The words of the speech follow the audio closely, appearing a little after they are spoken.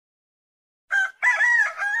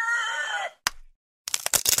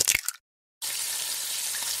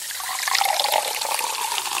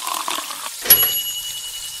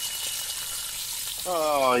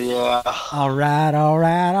Oh, yeah. All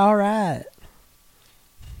right.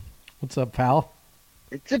 What's up, pal?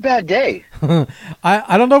 It's a bad day.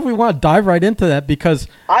 I don't know if we want to dive right into that because...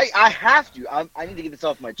 I have to. I need to get this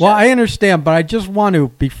off my chest. Well, I understand, but I just want to,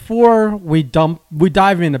 before we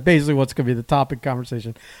dive into basically what's going to be the topic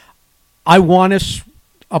conversation, I want to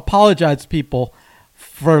apologize to people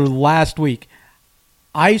for last week.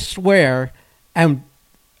 I swear, and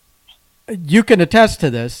you can attest to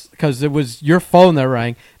this because it was your phone that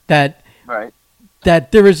rang, that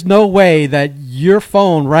there is no way that your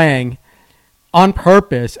phone rang on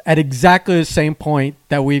purpose at exactly the same point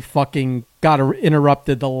that we fucking got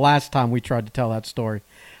interrupted the last time we tried to tell that story.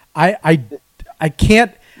 I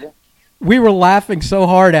can't. We were laughing so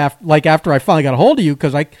hard after I finally got a hold of you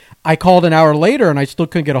because I called an hour later and I still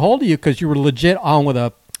couldn't get a hold of you because you were legit on with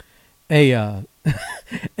a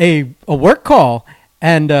work call,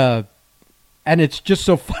 and it's just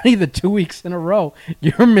so funny that 2 weeks in a row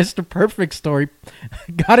your Mr. Perfect story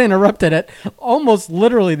got interrupted at almost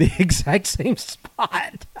literally the exact same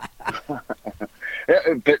spot.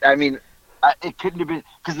 But I mean, it couldn't have been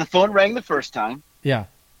because the phone rang the first time. Yeah,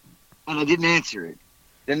 and I didn't answer it.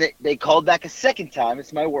 Then they called back a second time.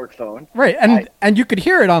 It's my work phone. Right, and you could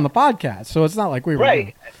hear it on the podcast, so it's not like we were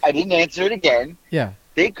right. I didn't answer it again. Yeah.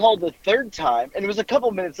 They called the third time, and it was a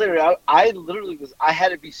couple minutes later. I literally I had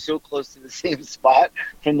to be so close to the same spot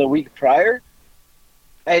from the week prior,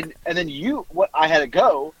 and then I had to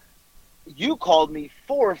go. You called me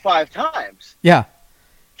 4 or 5 times. Yeah.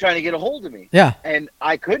 Trying to get a hold of me. Yeah. And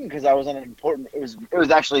I couldn't because I was on an important. It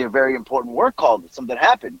was actually a very important work call that something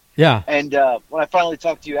happened. Yeah. And when I finally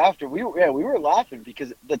talked to you after, we were laughing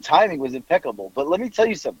because the timing was impeccable. But let me tell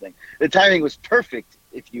you something. The timing was perfect,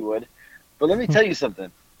 if you would. But let me tell you something.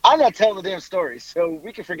 I'm not telling the damn story, so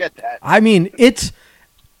we can forget that. I mean,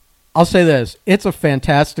 I'll say this. It's a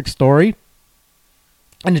fantastic story,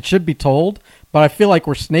 and it should be told, but I feel like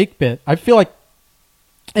we're snake bit. I feel like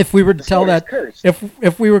if we were to tell that,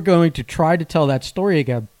 if we were going to try to tell that story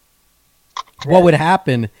again, what would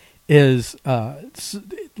happen is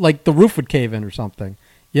like the roof would cave in or something.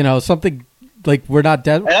 You know, something like we're not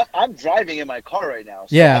dead. I'm driving in my car right now,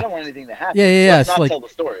 so yeah. I don't want anything to happen. Yeah. Let's not like, tell the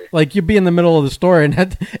story. Like you'd be in the middle of the story, and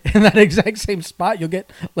in that exact same spot, you'll get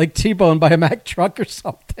like T-boned by a Mack truck or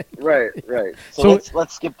something. Right. So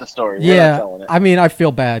let's skip the story. We're not telling it. I mean, I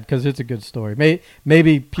feel bad because it's a good story.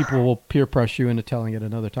 Maybe people will peer pressure you into telling it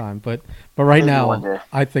another time, but right now,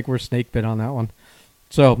 I think we're snake bit on that one.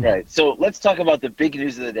 So right. So let's talk about the big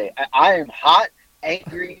news of the day. I am hot,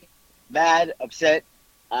 angry, mad, upset.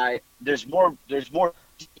 There's more.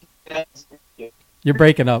 You're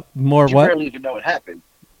breaking up. More you what? You barely even know what happened.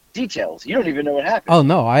 Details. You don't even know what happened. Oh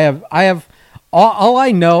no, I have. All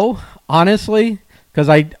I know, honestly, because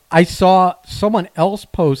I saw someone else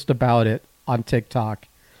post about it on TikTok.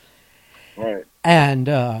 Right. And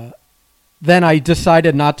then I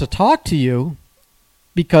decided not to talk to you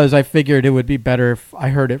because I figured it would be better if I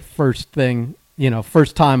heard it first thing,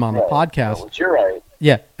 first time on the podcast. No, you're right.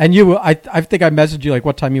 Yeah, and I think I messaged you like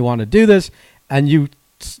what time you want to do this, and you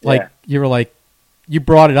were like, you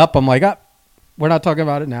brought it up. I'm like, we're not talking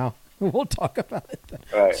about it now. We'll talk about it then.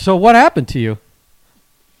 Right. So what happened to you?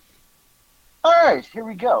 All right, here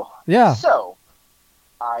we go. Yeah. So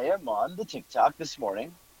I am on the TikTok this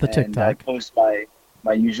morning. TikTok. I post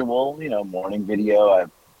my usual, morning video.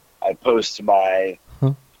 I post my.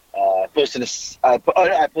 I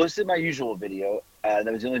posted my usual video. That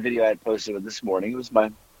was the only video I had posted this morning. It was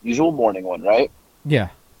my usual morning one, right? Yeah.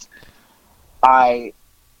 And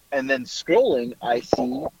then scrolling, I see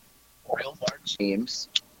Real Mark James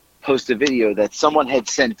post a video that someone had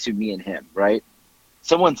sent to me and him, right?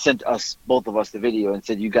 Someone sent both of us the video and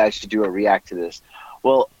said, you guys should do a react to this.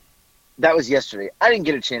 Well, that was yesterday. I didn't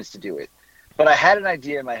get a chance to do it, but I had an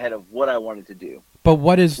idea in my head of what I wanted to do. But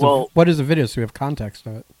what is the video so we have context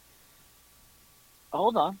of it?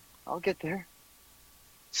 Hold on. I'll get there.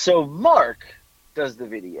 So Mark does the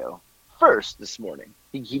video first this morning.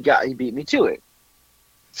 He beat me to it.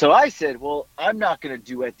 So I said, well, I'm not going to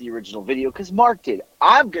duet the original video because Mark did.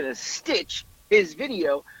 I'm going to stitch his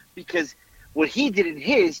video because what he did in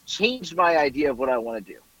his changed my idea of what I want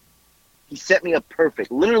to do. He set me up perfect,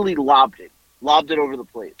 literally lobbed it over the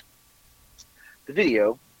plate. The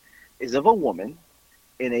video is of a woman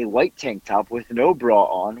in a white tank top with no bra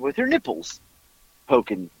on with her nipples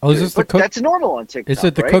poking. Oh, is this the cook? That's normal on TikTok. Is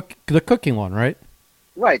it the cooking one, right?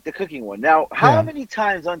 Right, the cooking one. Now, how many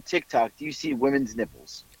times on TikTok do you see women's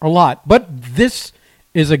nipples? A lot. But this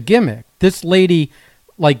is a gimmick. This lady,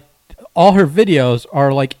 like, all her videos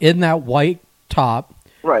are, like, in that white top.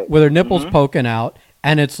 Right. With her nipples poking out.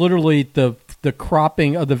 And it's literally the the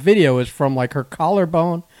cropping of the video is from like her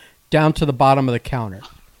collarbone down to the bottom of the counter.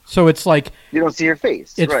 So it's like you don't see her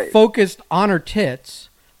face. It's right. focused on her tits,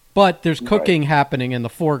 but there's cooking happening in the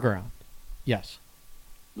foreground. Yes.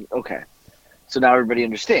 Okay. So now everybody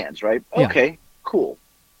understands, right? Yeah. Okay, cool.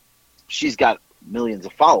 She's got millions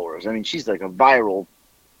of followers. I mean, she's like a viral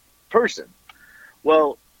person.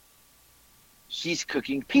 Well, she's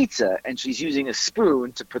cooking pizza, and she's using a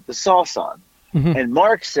spoon to put the sauce on. Mm-hmm. And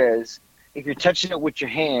Mark says, if you're touching it with your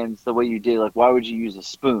hands the way you did, like, why would you use a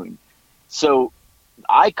spoon? So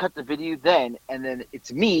I cut the video then, and then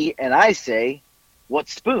it's me, and I say, what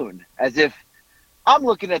spoon? As if I'm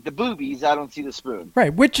looking at the boobies, I don't see the spoon.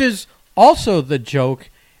 Right, which is also the joke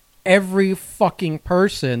every fucking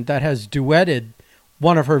person that has duetted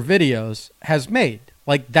one of her videos has made.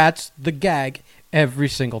 Like, that's the gag every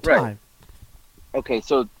single time. Right. Okay,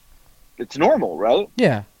 so it's normal, right?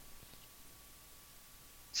 Yeah.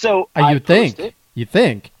 So You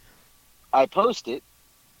think. I post it,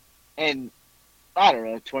 and I don't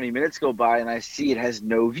know, 20 minutes go by, and I see it has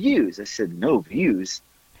no views. I said, no views?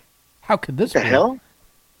 How could this What the hell?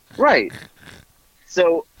 Right.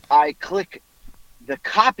 So I click the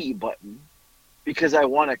copy button because I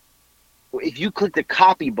want to. If you click the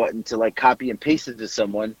copy button to like copy and paste it to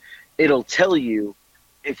someone, it'll tell you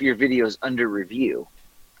if your video is under review.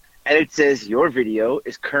 And it says your video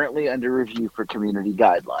is currently under review for community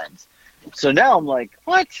guidelines. So now I'm like,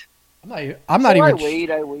 what? I'm not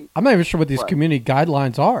even sure what these community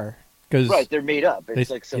guidelines are. Right, they're made up.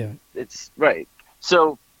 It's right.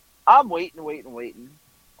 So I'm waiting.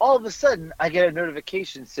 All of a sudden, I get a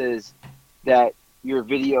notification says that your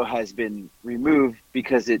video has been removed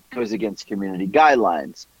because it goes against community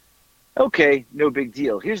guidelines. Okay, no big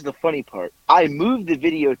deal. Here's the funny part. I moved the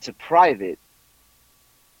video to private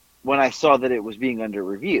when I saw that it was being under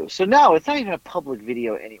review. So now it's not even a public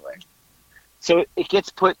video anyway. So it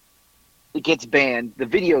gets banned. The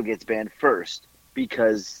video gets banned first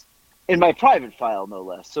because in my private file, no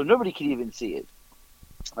less. So nobody can even see it.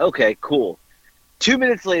 Okay, cool. 2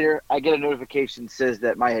 minutes later, I get a notification that says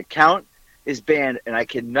that my account is banned and I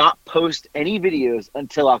cannot post any videos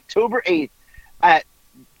until October 8th at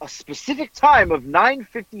a specific time of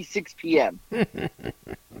 9:56 p.m.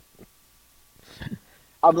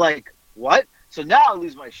 I'm like, what? So now I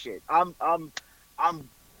lose my shit. I'm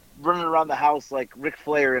running around the house like Ric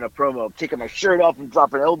Flair in a promo. I'm taking my shirt off and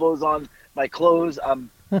dropping elbows on my clothes. I'm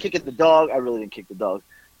kicking the dog. I really didn't kick the dog,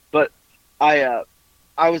 but I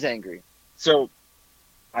was angry. So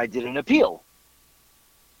I did an appeal.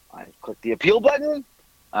 I clicked the appeal button.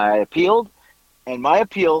 I appealed, and my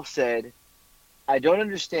appeal said, I don't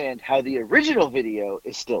understand how the original video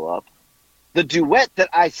is still up. The duet that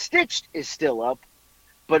I stitched is still up,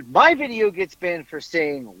 but my video gets banned for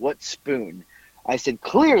saying what spoon. I said,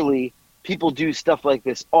 clearly, people do stuff like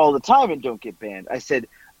this all the time and don't get banned. I said,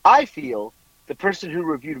 I feel the person who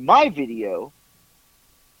reviewed my video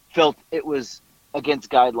felt it was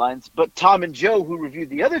against guidelines, but Tom and Joe, who reviewed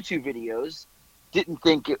the other two videos, didn't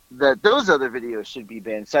think that those other videos should be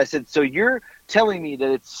banned. So I said, so you're telling me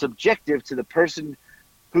that it's subjective to the person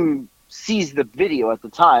who sees the video at the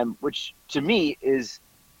time, which to me is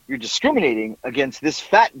you're discriminating against this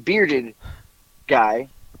fat bearded guy.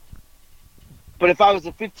 But if I was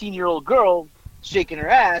a 15-year-old girl shaking her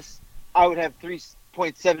ass, I would have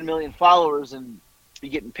 3.7 million followers and be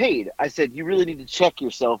getting paid. I said, you really need to check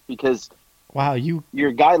yourself because wow, your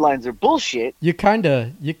guidelines are bullshit. You kind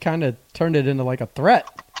of turned it into like a threat.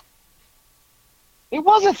 It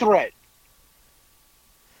was a threat.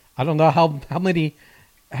 I don't know how many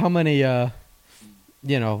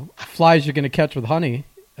flies you're going to catch with honey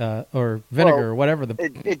or vinegar or whatever.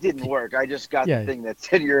 It didn't work. I just got the thing that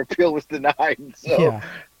said your appeal was denied. So. Yeah.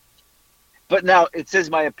 But now it says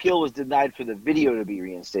my appeal was denied for the video to be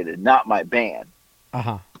reinstated, not my ban.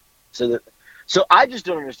 Uh-huh. So I just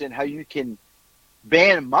don't understand how you can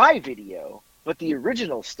ban my video, but the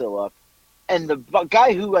original's still up, and the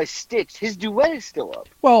guy who I stitched, his duet is still up.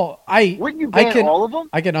 Well, wouldn't you ban all of them?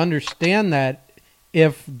 I can understand that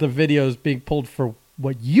if the video is being pulled for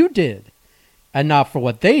what you did and not for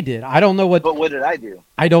what they did. I don't know what. But what did I do?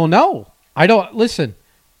 I don't know. I don't listen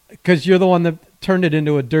because you're the one that turned it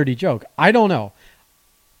into a dirty joke. I don't know.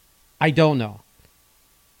 I don't know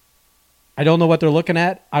what they're looking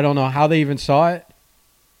at. I don't know how they even saw it.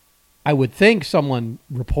 I would think someone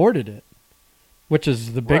reported it, which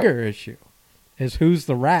is the bigger issue, is who's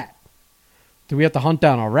the rat? Do we have to hunt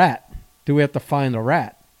down a rat? Do we have to find a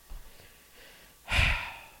rat?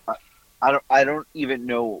 I don't even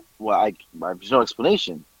know why. There's no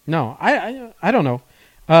explanation. No, I don't know.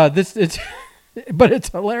 But it's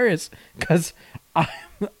hilarious because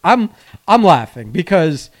I'm laughing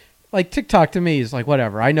because like TikTok to me is like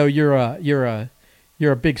whatever. I know you're a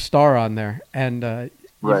big star on there, and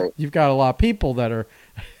Right. you've got a lot of people that are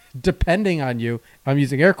depending on you. I'm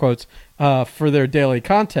using air quotes for their daily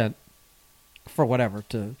content for whatever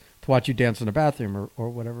to watch you dance in the bathroom or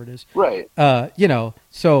whatever it is. Right.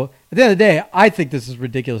 So at the end of the day, I think this is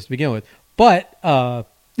ridiculous to begin with, but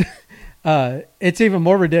it's even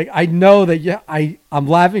more ridiculous. I know that I'm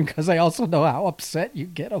laughing because I also know how upset you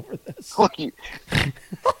get over this.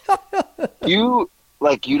 You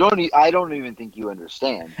don't. I don't even think you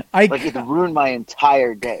understand. It ruined my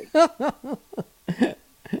entire day.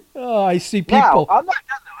 Oh, I see people. Now I'm not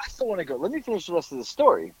done though. I still want to go. Let me finish the rest of the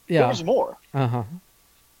story. Yeah. There's more. Uh-huh.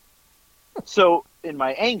 So in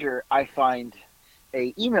my anger, I find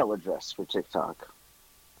a email address for TikTok.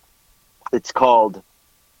 It's called.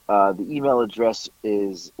 The email address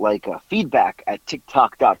is like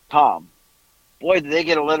feedback@tiktok.com. Boy, did they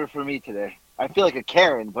get a letter from me today. I feel like a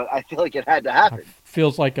Karen, but I feel like it had to happen.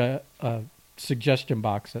 Feels like a suggestion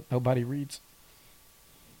box that nobody reads.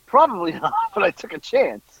 Probably not, but I took a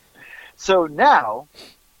chance. So now,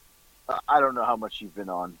 I don't know how much you've been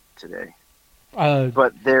on today.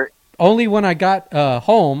 But there... Only when I got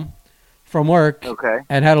home from work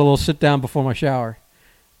and had a little sit down before my shower.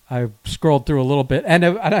 I scrolled through a little bit, and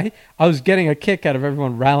I was getting a kick out of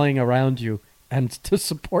everyone rallying around you and to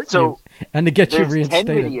support you and to get you reinstated.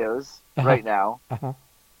 There's 10 videos right now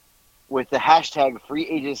with the hashtag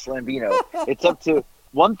 #FreeAJSlambino. It's up to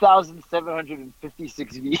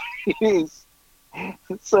 1,756 views.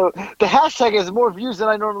 So the hashtag has more views than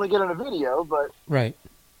I normally get on a video, but... Right.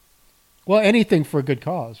 Well, anything for a good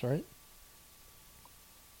cause, right?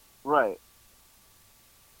 Right.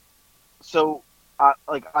 So...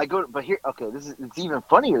 I go, but here, it's even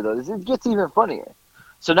funnier though. It gets even funnier.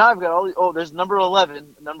 So now I've got all the, there's number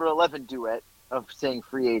 11 duet of saying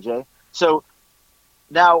free AJ. So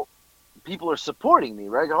now people are supporting me,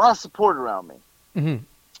 right? I got a lot of support around me. Mm-hmm.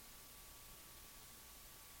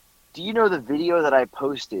 Do you know the video that I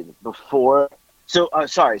posted before? So,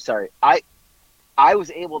 sorry. I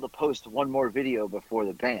was able to post one more video before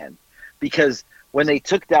the ban because when they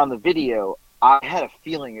took down the video, I had a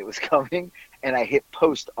feeling it was coming. And I hit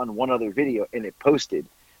post on one other video, and it posted.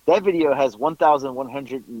 That video has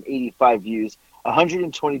 1,185 views,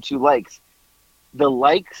 122 likes. The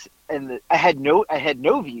likes and I had no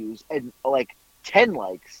views and like 10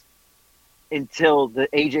 likes until the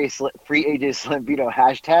free AJ Slambino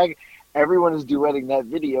hashtag. Everyone is duetting that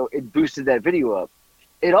video. It boosted that video up.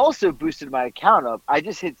 It also boosted my account up. I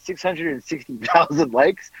just hit 660,000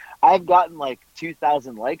 likes. I've gotten like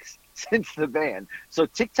 2,000 likes since the ban. So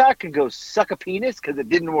TikTok can go suck a penis because it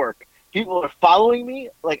didn't work. People are following me.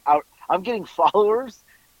 I'm getting followers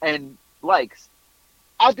and likes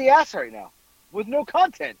out the ass right now with no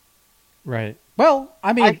content. Right. Well,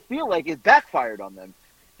 I mean... I feel like it backfired on them.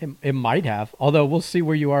 It might have. Although we'll see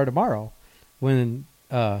where you are tomorrow when...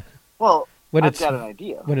 I've got an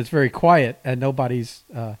idea. When it's very quiet and nobody's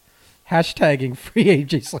hashtagging free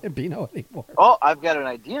AJ Slambino anymore. Oh, I've got an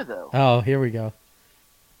idea, though. Oh, here we go.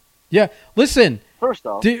 Yeah, listen. First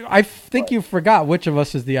off, I think you forgot which of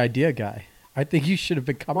us is the idea guy. I think you should have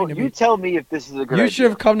been coming to me. You tell me if this is a good idea. You should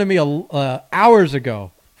have come to me hours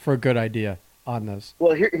ago for a good idea on this.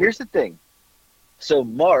 Well, here's the thing. So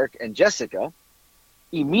Mark and Jessica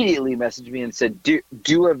immediately messaged me and said,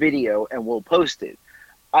 do a video and we'll post it.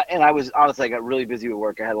 And I was, honestly, I got really busy with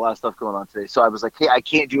work. I had a lot of stuff going on today. So I was like, hey, I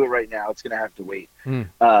can't do it right now. It's going to have to wait.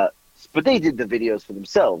 But they did the videos for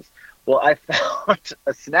themselves. Well, I found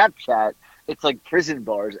a Snapchat. It's like prison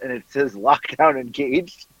bars, and it says lockdown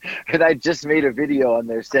engaged. And I just made a video on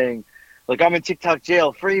there saying, like, I'm in TikTok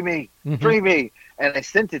jail. Free me. Free me. And I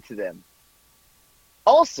sent it to them.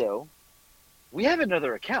 Also, we have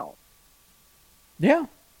another account. Yeah.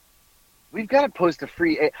 We've got to post a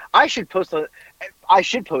free... I should post on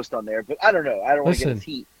there, but I don't know. I don't want to get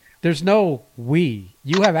heat. There's no we.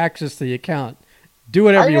 You have access to the account. Do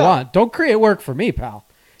whatever you want. Don't create work for me, pal.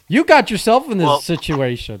 You got yourself in this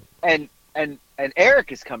situation. And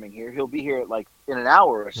Eric is coming here. He'll be here in an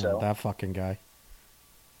hour or so. Oh, that fucking guy.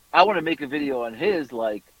 I want to make a video on his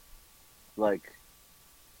like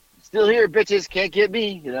still here, bitches, can't get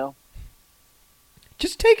me, you know.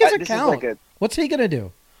 Just take his account. What's he gonna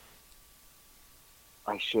do?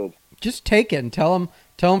 I should. Just take it and tell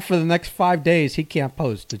him for the next 5 days he can't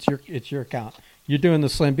post. It's your account. You're doing the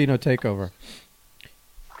Slambino takeover.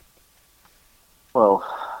 Well,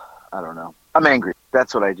 I don't know. I'm angry.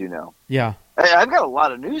 That's what I do know. Yeah. I've got a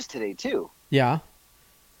lot of news today too. Yeah.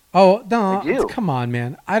 Oh no! Come on,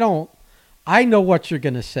 man. I know what you're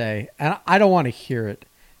gonna say, and I don't want to hear it.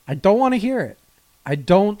 I don't want to hear it. I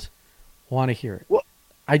don't want to hear it. Well,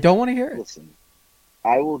 I don't want to hear it. listen,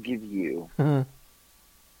 I will give you a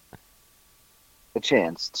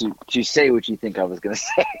chance to say what you think I was going to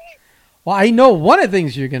say. Well, I know one of the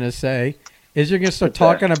things you're going to say is you're going to start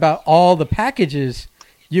talking about all the packages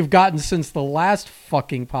you've gotten since the last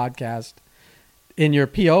fucking podcast in your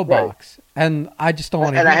P.O. box. Right. And I just don't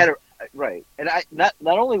want to hear it. And I not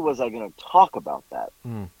only was I going to talk about that,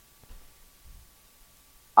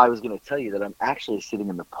 I was going to tell you that I'm actually sitting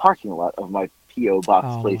in the parking lot of my P.O.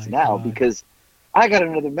 box place now because I got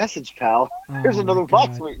another message, pal. There's another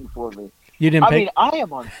box waiting for me. I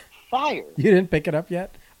am on fire. You didn't pick it up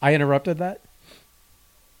yet? I interrupted that?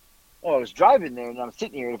 Oh, I was driving there, and I'm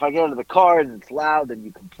sitting here, and if I get out of the car and it's loud, then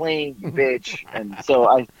you complain, you bitch. And so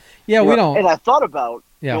I... Yeah, we don't... And I thought about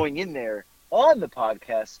going in there on the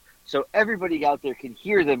podcast so everybody out there can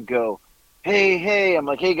hear them go, hey, I'm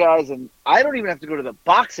like, hey, guys, and I don't even have to go to the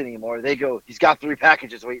box anymore. They go, he's got 3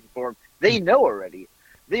 packages waiting for him. They know already.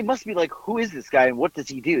 They must be like, who is this guy, and what does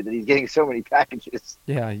he do that he's getting so many packages?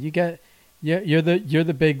 Yeah, you're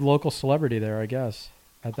the big local celebrity there, I guess,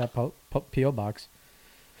 at that P.O. box.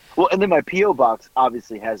 Well, and then my P.O. box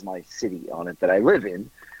obviously has my city on it that I live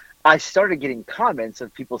in. I started getting comments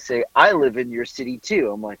of people say, I live in your city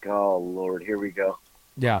too. I'm like, oh, Lord, here we go.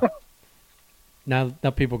 Yeah. now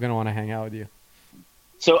people are going to want to hang out with you.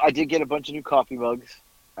 So I did get a bunch of new coffee mugs.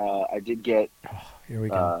 I did get here we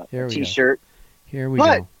go. A T-shirt. Here we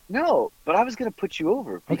go. But I was going to put you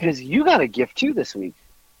over because you got a gift too this week.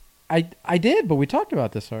 I did, but we talked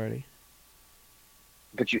about this already.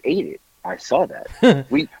 But you ate it. I saw that.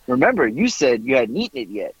 Remember, you said you hadn't eaten it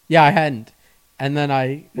yet. Yeah, I hadn't. And then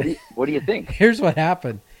What do you think? Here's what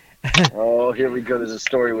happened. Oh, here we go. There's a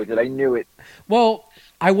story with it. I knew it. Well,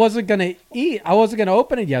 I wasn't going to eat. I wasn't going to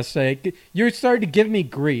open it yesterday. You started to give me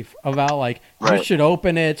grief about, you should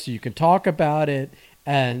open it so you can talk about it.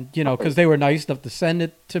 And, because they were nice enough to send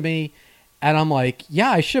it to me. And I'm like,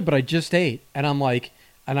 yeah, I should, but I just ate. And I'm like,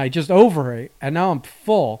 and I just overate. And now I'm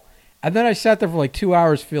full. And then I sat there for 2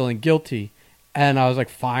 hours feeling guilty, and I was like,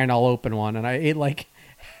 fine, I'll open one. And I ate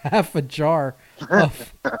half a jar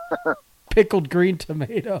of pickled green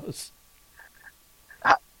tomatoes.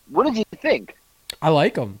 What did you think? I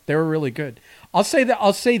like them. They were really good. I'll say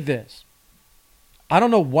this. I don't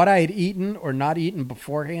know what I had eaten or not eaten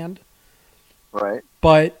beforehand. Right.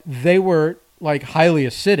 But they were highly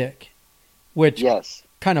acidic, which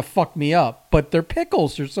kind of fucked me up. But their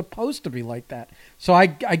pickles are supposed to be like that. So I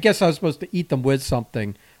guess I was supposed to eat them with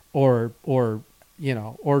something or drink.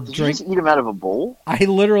 Did you just eat them out of a bowl? I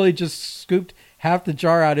literally just scooped half the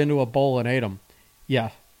jar out into a bowl and ate them.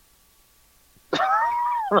 Yeah.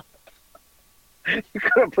 You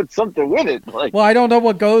could have put something with it. Well, I don't know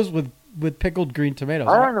what goes with pickled green tomatoes.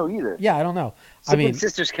 I don't know either. Yeah, I don't know. Sibling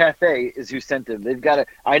Sisters Cafe is who sent them. They've got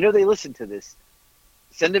I know they listen to this.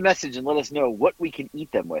 Send a message and let us know what we can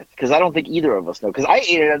eat them with. Because I don't think either of us know. Because I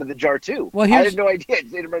ate it out of the jar too. Well, I had no idea. I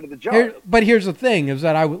just ate them out of the jar. But here's the thing: is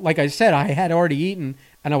that like I said, I had already eaten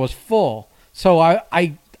and I was full. So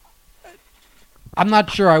I'm not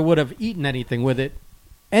sure I would have eaten anything with it,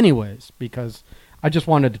 anyways, because I just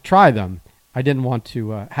wanted to try them. I didn't want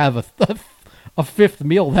to have a fifth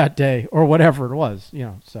meal that day or whatever it was,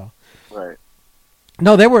 So right.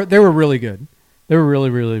 No, they were really good. They were really,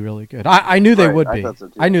 really, really good. I knew they would be.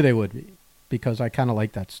 I knew they would be because I kind of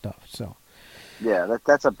like that stuff. So, yeah,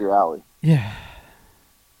 that's up your alley. Yeah.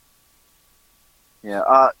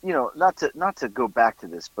 Yeah. Not to go back to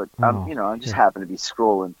this, but I just happen to be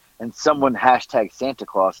scrolling and someone hashtag Santa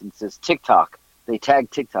Claus and says TikTok. They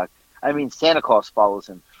tag TikTok. I mean, Santa Claus follows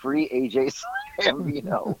him. Free AJ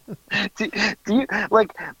Slambino. do you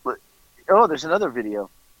Oh, there's another video.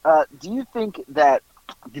 Do you think that?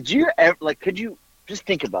 Did you ever could you just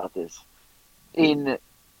think about this? In,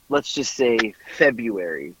 let's just say,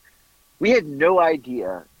 February, we had no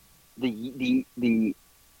idea the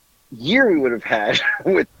year we would have had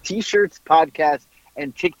with T-shirts, podcasts,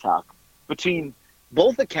 and TikTok between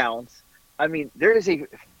both accounts. I mean, there is a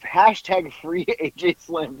hashtag free AJ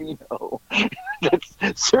Slambino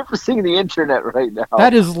that's surfacing the internet right now.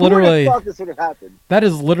 That is literally. Who would have thought this would have happened? That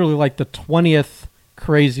is literally the 20th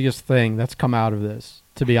craziest thing that's come out of this.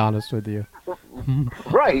 To be honest with you,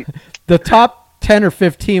 right? The top 10 or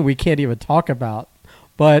 15 we can't even talk about,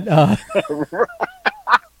 but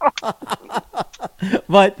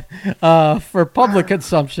for public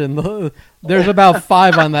consumption, there's about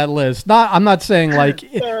 5 on that list. I'm not saying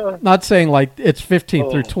it's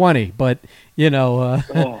 15 through 20, but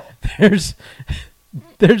there's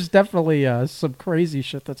definitely some crazy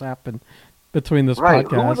shit that's happened between this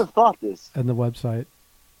podcast. Who would have thought this? And the website.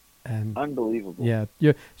 And Unbelievable. yeah,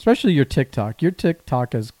 especially your TikTok. Your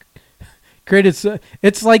TikTok has created.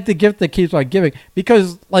 It's like the gift that keeps on giving,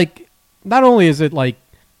 because like not only is it like,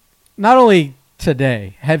 not only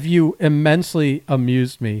today have you immensely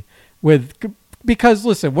amused me with, because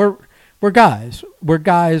listen, we're guys,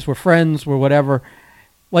 we're friends, we're whatever.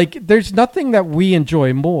 Like there's nothing that we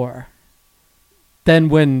enjoy more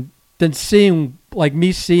than seeing, like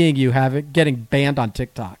me seeing you getting banned on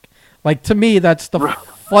TikTok. Like to me, that's the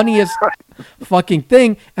funniest fucking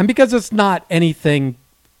thing. And because it's not anything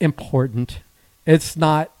important, it's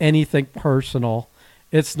not anything personal,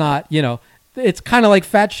 it's not, it's kind of like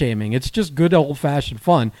fat shaming. It's just good old fashioned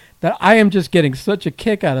fun, that I am just getting such a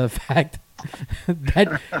kick out of the fact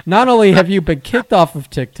that not only have you been kicked off of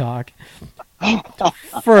TikTok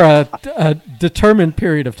for a determined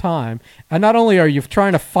period of time, and not only are you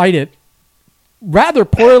trying to fight it rather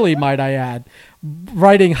poorly, might I add,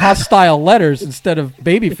 writing hostile letters instead of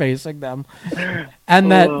baby facing them,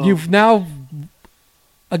 and that you've now,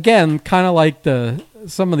 again, kind of like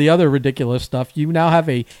some of the other ridiculous stuff, you now have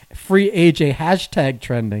a free AJ hashtag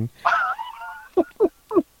trending.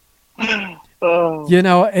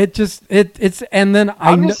 It's and then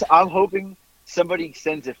I'm hoping somebody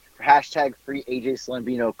sends a hashtag free AJ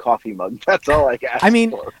Slambino coffee mug. That's all I ask. I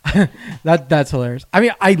mean, for. that's hilarious. I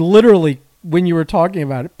mean, I literally, when you were talking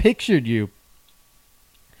about it, pictured you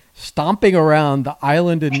stomping around the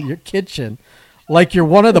island in your kitchen like you're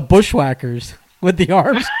one of the bushwhackers with the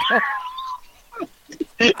arms.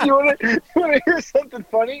 You want to hear something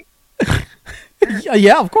funny?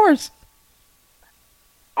 Yeah, of course.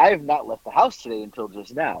 I have not left the house today until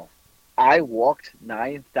just now. I walked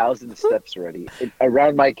 9,000 steps already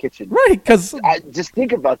around my kitchen. Right, because just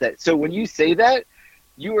think about that. So when you say that,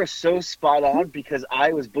 you are so spot on, because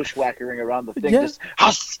I was bushwhackering around the thing. Yeah. Just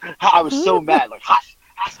hush, I was so mad, like hush.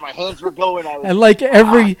 My hands were going. And like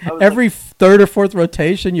every third or fourth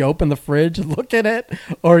rotation, you open the fridge and look at it,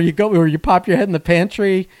 or you pop your head in the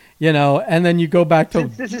pantry, and then you go back to.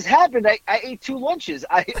 Since this has happened, I ate 2 lunches.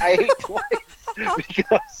 I ate twice because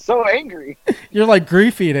I was so angry. You're like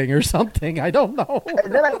grief eating or something. I don't know.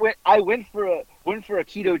 And then I went for a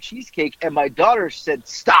keto cheesecake, and my daughter said,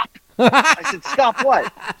 "Stop." I said, "Stop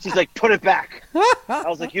what?" She's like, "Put it back." I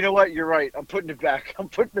was like, "You know what? You're right. I'm putting it back. I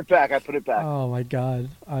put it back." Oh my God!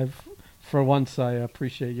 For once, I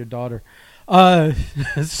appreciate your daughter.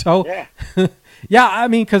 So yeah, yeah. I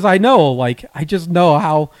mean, because I know, like, I just know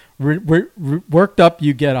how worked up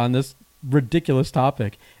you get on this ridiculous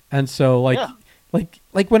topic, and so like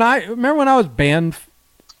when I was banned,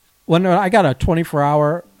 when I got a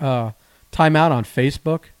 24-hour timeout on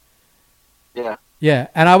Facebook. Yeah. Yeah,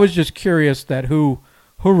 and I was just curious that who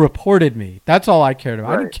reported me. That's all I cared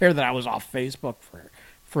about. Right. I didn't care that I was off Facebook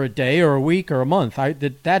for a day or a week or a month.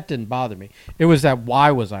 That didn't bother me. It was that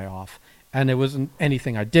why was I off? And it wasn't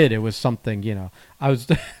anything I did. It was something, I was.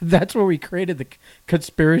 That's where we created the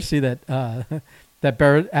conspiracy that Adam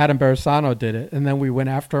Barisano did it, and then we went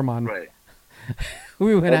after him on. Right.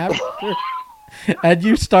 We went after, and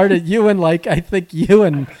you and I think you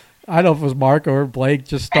and. I don't know if it was Mark or Blake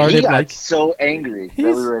just started. And he got so angry that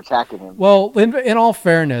we were attacking him. Well, in all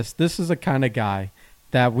fairness, this is the kind of guy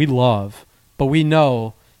that we love, but we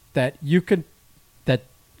know that you could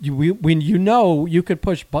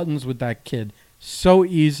push buttons with that kid so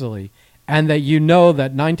easily, and that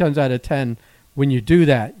that 9 times out of 10, when you do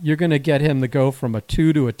that, you're going to get him to go from a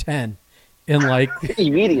 2 to a 10 in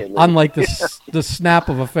immediately, on the snap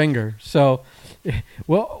of a finger. So,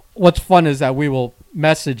 well, what's fun is that we will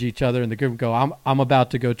message each other in the group and go, I'm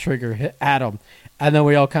about to go trigger Adam, and then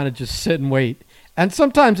we all kind of just sit and wait. And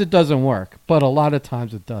sometimes it doesn't work, but a lot of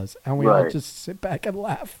times it does, and we all just sit back and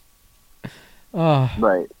laugh.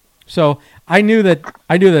 Right. So I knew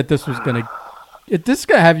that this was gonna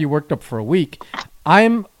have you worked up for a week.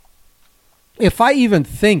 If I even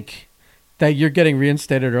think that you're getting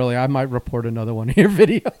reinstated early, I might report another one of your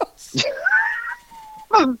videos.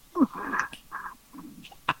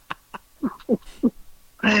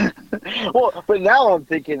 Well, but now I'm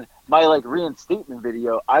thinking my reinstatement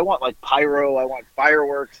video. I want pyro. I want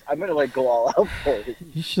fireworks. I'm gonna go all out for it.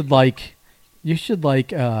 You should get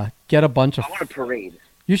a bunch of. I want a parade.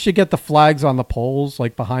 You should get the flags on the poles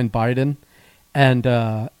behind Biden, and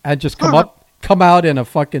just come out in a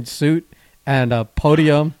fucking suit and a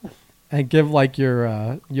podium, and give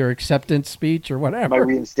your acceptance speech or whatever. My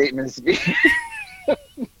reinstatement speech.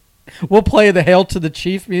 We'll play the Hail to the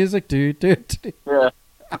Chief music, dude. Yeah.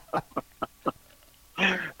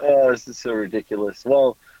 Oh, this is so ridiculous.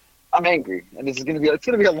 Well, I'm angry, and it's gonna be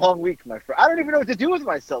a long week, my friend. I don't even know what to do with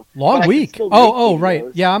myself. Long week? Oh, right.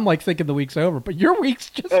 Yeah, I'm thinking the week's over, but your week's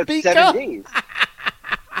just begun. 7 days.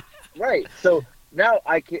 Right. So now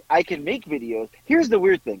I can make videos. Here's the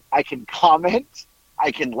weird thing: I can comment,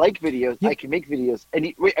 I can like videos, Yeah. I can make videos.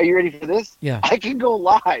 And wait, are you ready for this? Yeah. I can go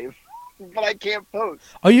live, but I can't post.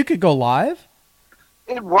 Oh, you could go live?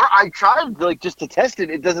 I tried just to test it.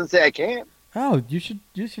 It doesn't say I can't. Oh, you should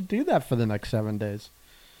do that for the next 7 days.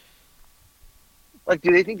 Like,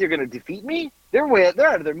 do they think they're going to defeat me? They're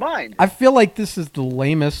out of their mind. I feel like this is the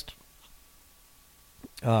lamest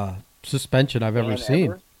suspension I've ever Man,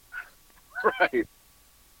 seen. Right.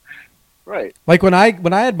 Right. Like when I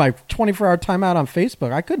had my 24-hour timeout on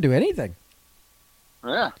Facebook, I couldn't do anything.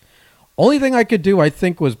 Yeah. Only thing I could do, I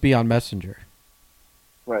think, was be on Messenger.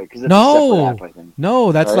 Right. Because it's a separate app, I think.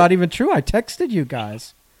 No, that's Right? not even true. I texted you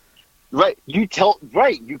guys. Right. You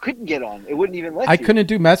couldn't get on. It wouldn't even let you. I couldn't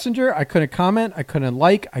do Messenger. I couldn't comment. I couldn't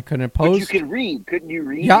like. I couldn't post. But you could read. Couldn't you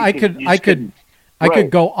read? Yeah, You I could- could. you I just could. couldn't. I could Right.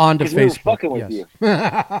 go on to 'Cause we were Facebook. fucking with yes.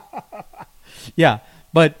 you. Yeah,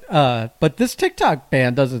 but this TikTok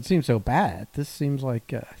ban doesn't seem so bad. This seems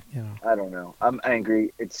like I don't know. I'm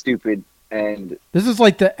angry. It's stupid. And this is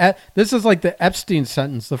like the Epstein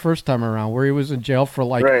sentence the first time around, where he was in jail for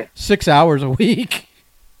like Right. 6 hours a week.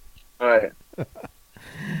 right.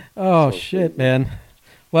 Oh So shit, crazy. man.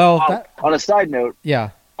 Well, On a side note,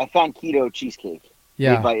 yeah, I found keto cheesecake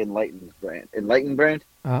yeah. made by Enlighten brand,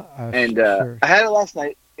 and sure. I had it last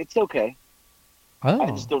night. It's okay. Oh,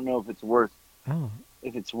 I just don't know if it's worth oh,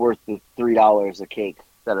 the $3 a cake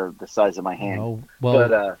that are the size of my hand. no. Well,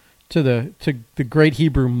 But to the great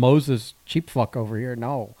Hebrew Moses cheap fuck over here,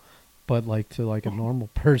 no. But like to like a normal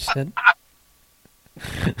person,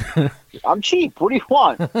 I'm cheap. What do you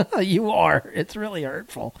want? you are. It's really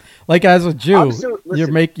hurtful. Like as a Jew, you're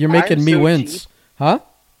listen, making I'm me so wince, cheap. huh?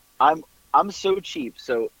 I'm so cheap.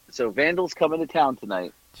 So Vandal's coming to town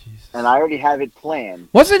tonight, Jesus. and I already have it planned.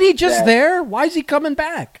 Wasn't he just that- there? Why is he coming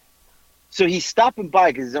back? So he's stopping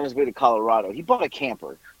by because he's on his way to Colorado. He bought a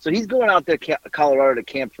camper, so he's going out to Colorado to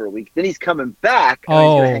camp for a week. Then he's coming back, and he's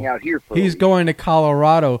going to hang out here for. He's a week. going to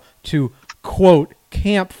Colorado to quote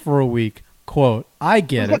camp for a week. Quote. I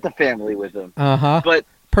get He's it. got the family with him, Uh-huh. but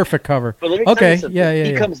Perfect cover. let me tell Okay, you something. yeah.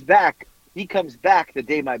 He comes back. He comes back the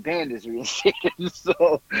day my band is reinstated,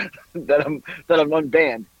 so that I'm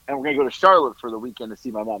unbanned, and we're gonna go to Charlotte for the weekend to see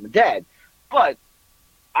my mom and dad. But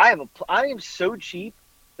I am so cheap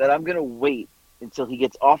that I'm gonna wait until he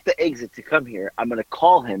gets off the exit to come here. I'm gonna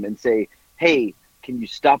call him and say, "Hey, can you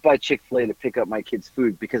stop by Chick-fil-A to pick up my kid's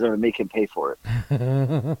food because I'm gonna make him pay for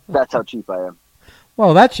it." That's how cheap I am.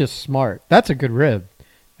 Well, that's just smart. That's a good rib.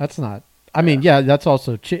 That's not. I mean, yeah, that's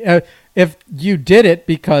also cheap. If you did it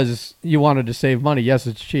because you wanted to save money, yes,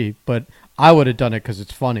 it's cheap. But I would have done it because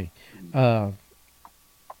it's funny.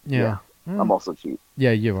 Yeah. I'm also cheap.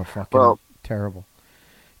 Yeah, you are fucking Well- terrible.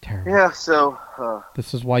 Terrible. Yeah. So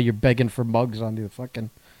This is why you're begging for mugs on the fucking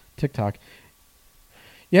TikTok.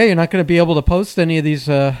 Yeah, you're not going to be able to post any of these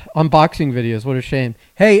unboxing videos. What a shame.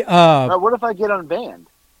 Hey, now what if I get unbanned?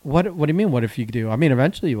 what do you mean? What if you do? I mean,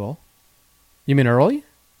 eventually you will. You mean early?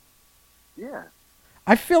 Yeah.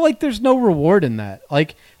 I feel like there's no reward in that.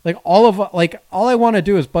 Like all I want to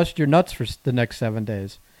do is bust your nuts for the next 7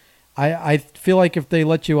 days. I feel like if they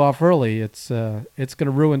let you off early, it's going to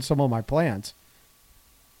ruin some of my plans.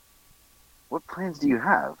 What plans do you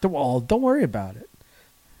have? Well, don't worry about it.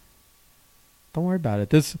 Don't worry about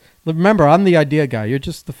it. Remember, I'm the idea guy. You're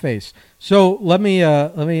just the face. So let me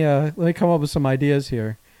come up with some ideas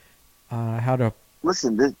here. How to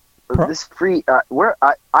Listen, this Pro- free where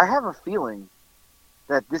I have a feeling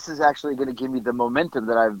that this is actually going to give me the momentum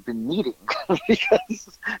that I've been needing because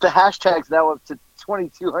the hashtag's now up to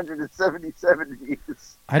 2,277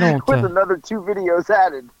 views. I don't. With another 2 videos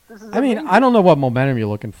added. This is I mean, amazing. I don't know what momentum you're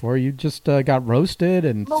looking for. You just got roasted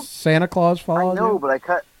and No. Santa Claus I followed know, you. but I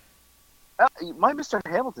cut. My Mr.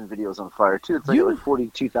 Hamilton video's on fire too. It's like You- at like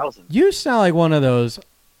 42,000. You sound like one of those.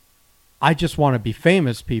 I just want to be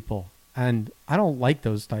famous people, and I don't like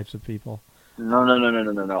those types of people.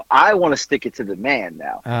 No. I want to stick it to the man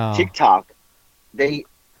now. Oh, TikTok, they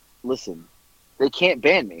can't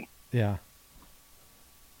ban me. yeah.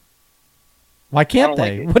 Why can't I don't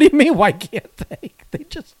they? like it. What do you mean? Why can't they? They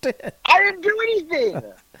just did. I didn't do anything.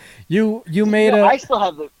 You made No,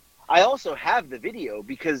 a. I also have the video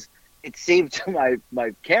because it's saved to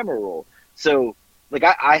my camera roll. So like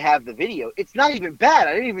I have the video. It's not even bad.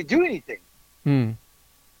 I didn't even do anything.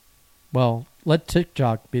 Well, let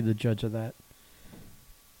TikTok be the judge of that.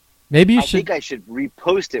 Maybe you I should. think I should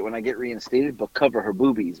repost it when I get reinstated, but cover her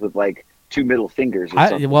boobies with like 2 middle fingers or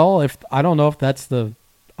something. Well, if I don't know if that's the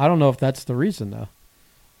reason though.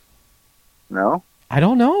 No? I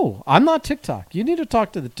don't know. I'm not TikTok. You need to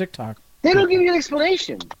talk to the TikTok. They don't give you an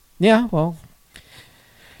explanation. Yeah, well,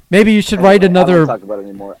 Maybe you should write I don't another. talk about it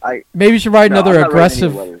anymore. Maybe you should write No, another I'm not writing any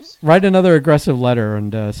aggressive. letters. Write another aggressive letter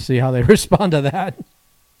and see how they respond to that.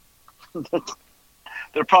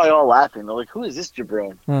 They're probably all laughing. They're like, "Who is this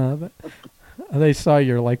jabron?" They saw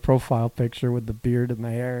your like profile picture with the beard and the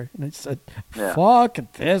hair, and they said, Yeah. "Fuck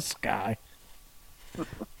this guy." I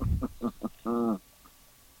don't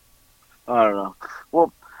know.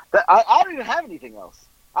 Well, I don't even have anything else.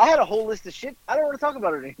 I had a whole list of shit. I don't want to talk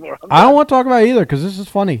about it anymore. I don't want to talk about it either because this is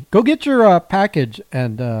funny. Go get your package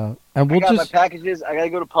and we'll I got just. my packages. I gotta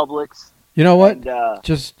go to Publix. You know what? And,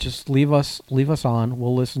 Just leave us on.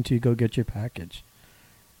 We'll listen to you. Go get your package.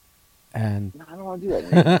 And no, I don't want to do that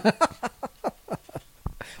anymore.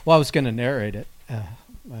 well, I was going to narrate it.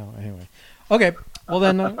 Well, anyway. Okay. Well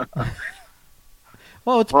then.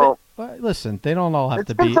 Listen. They don't all have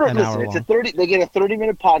to be an hour long. They get a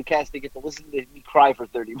 30-minute podcast. They get to listen to me cry for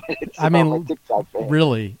 30 minutes. I mean, my TikTok fan.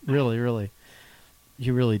 really,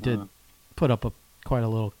 you really did put up quite a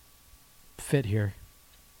little fit here.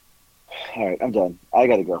 All right, I'm done. I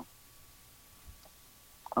gotta go.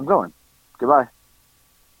 I'm going. Goodbye.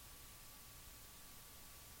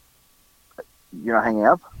 You're not hanging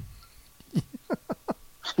up?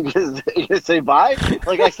 You gonna say bye?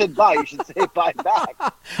 Like I said bye, you should say bye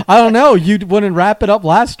back. I don't know. You wouldn't wrap it up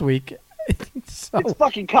last week. So. It's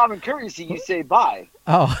fucking common courtesy. You say bye.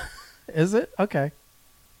 Oh, is it? Okay.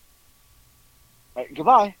 All right,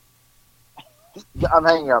 goodbye. I'm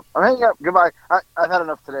hanging up. Goodbye. I've had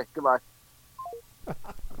enough today. Goodbye.